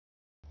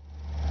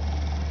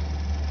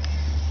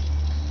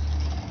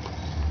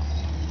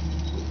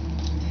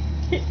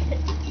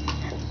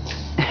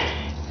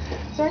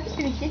Sparky's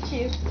gonna get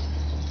you.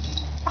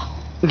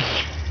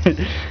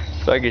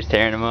 Sparky's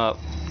tearing him up.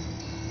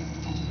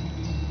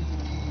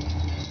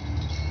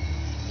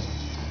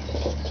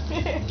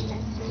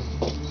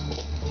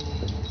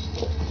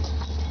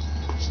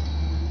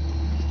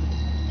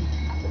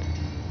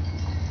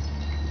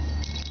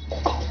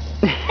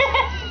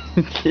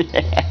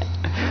 Yeah.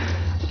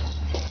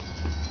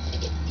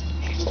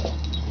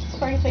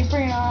 Sparky's like,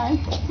 bring it on.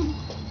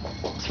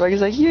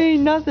 Sparky's like, you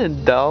ain't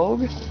nothing,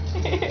 dog.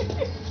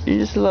 You're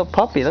just a little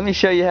puppy. Let me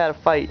show you how to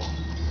fight.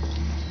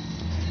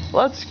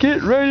 Let's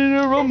get ready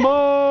to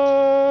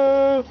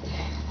rumble!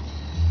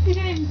 He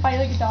didn't even fight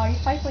like a dog, he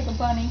fights like a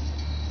bunny.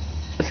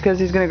 It's because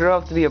he's gonna grow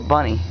up to be a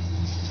bunny.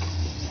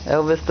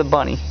 Elvis the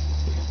bunny.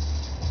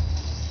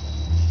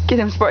 Get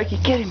him, Sparky,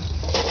 get him!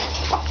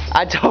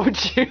 I told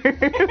you!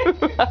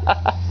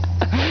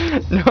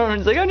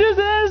 Norman's like, I'm just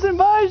an innocent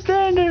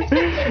bystander!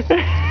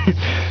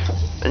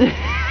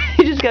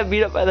 He just got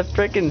beat up by the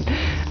frickin'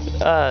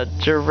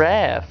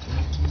 giraffe.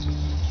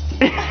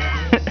 I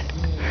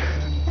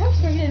hope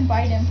Sparky didn't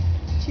bite him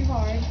too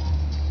hard.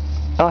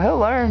 Oh, he'll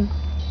learn.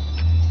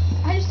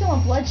 I just don't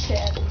want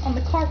bloodshed on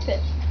the carpet.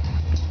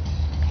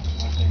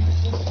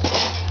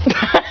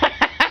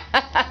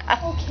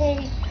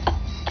 Okay.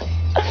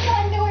 Come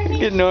on, Norman.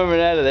 Get Norman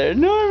out of there.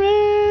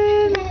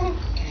 Norman!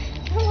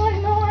 Come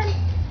on, Norm.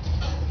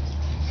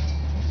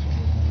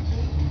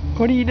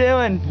 What are you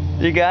doing?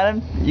 You got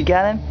him? You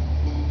got him?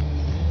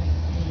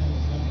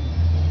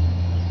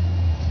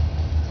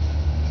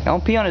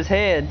 Don't pee on his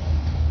head.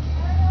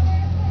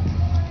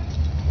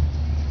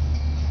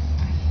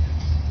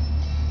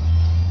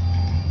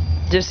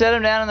 Just set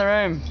him down in the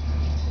room.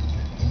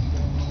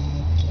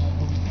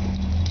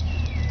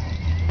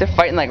 They're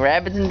fighting like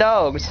rabbits and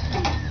dogs.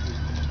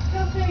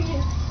 Go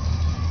figure.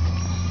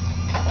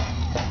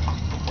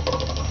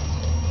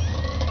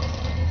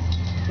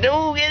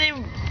 No, get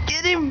him!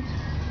 Get him!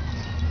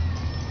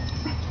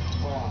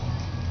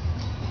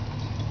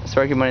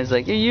 Sparky Bunny's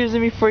like, you're using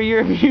me for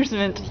your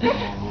amusement.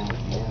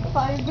 That's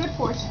all you're good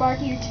for,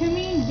 Sparky. You're too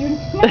mean. You're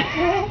too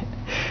mean.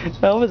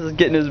 Elvis is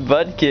getting his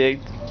butt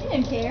kicked. He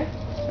didn't care.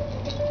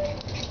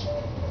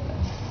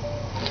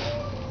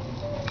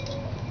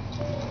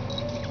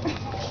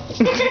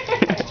 Look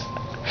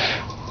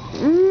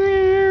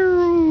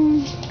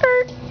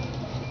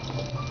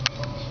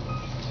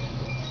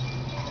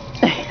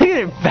at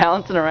him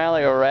bouncing around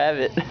like a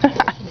rabbit.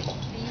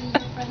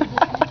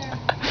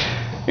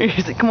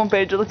 He's like, come on,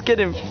 Pedro, let's get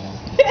him.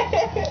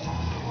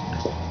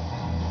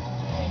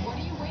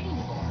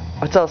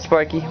 What's up,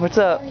 Sparky? What's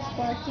up?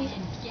 Sparky.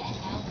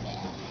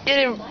 Get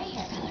him. My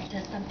hair color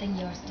does something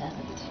yours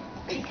doesn't.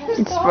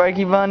 It's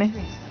Sparky Bunny.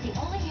 The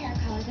only hair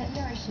color that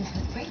nourishes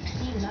with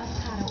grapeseed and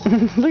avocado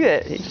oil. Look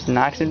at it. He just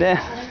knocks him down.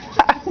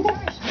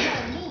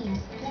 means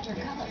better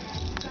color.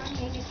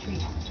 Garnier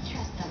trees.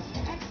 Trust them.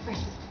 They're experts.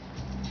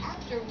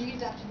 After we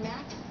adopted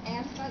Max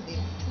and Fuzzy,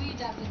 we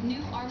adopted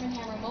new Arm &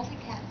 Hammer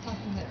multi-cat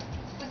pumpkin litter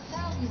with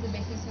thousands of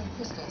baking soda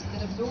crystals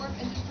that absorb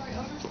and destroy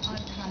odors on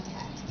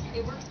contact.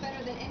 It works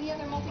better than any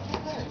other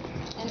multi-cat litter.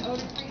 An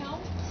odor-free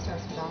home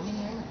starts with Arm &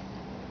 Hammer.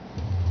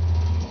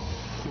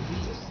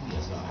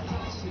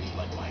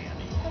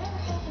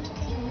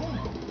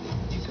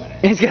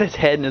 He's got his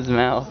head in his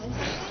mouth.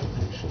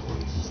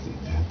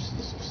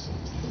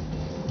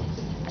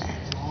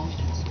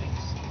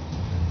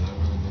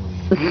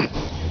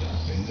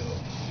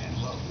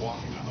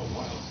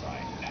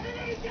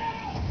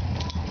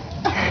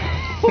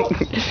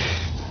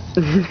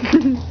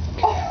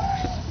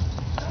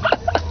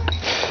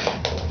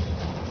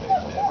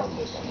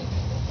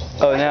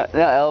 Oh, now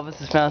Elvis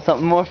has found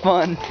something more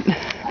fun.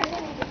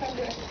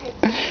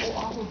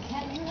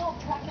 Can you help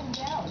track him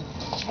down?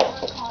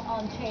 Terror caught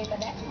on tape.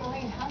 An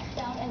ex-Marine hunts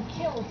down and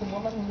kills the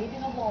woman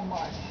leaving a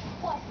Walmart.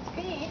 Plus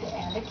speed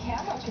and a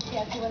camera to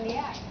catch you in the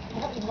act.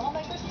 Helping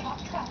lawmakers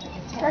talk traffic.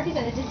 Sparky's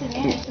at a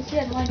disadvantage, so she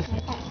had lunch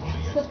and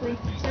slippery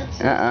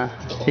surfaces.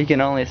 He can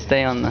only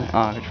stay on the...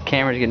 Oh, the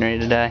camera's getting ready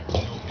to die.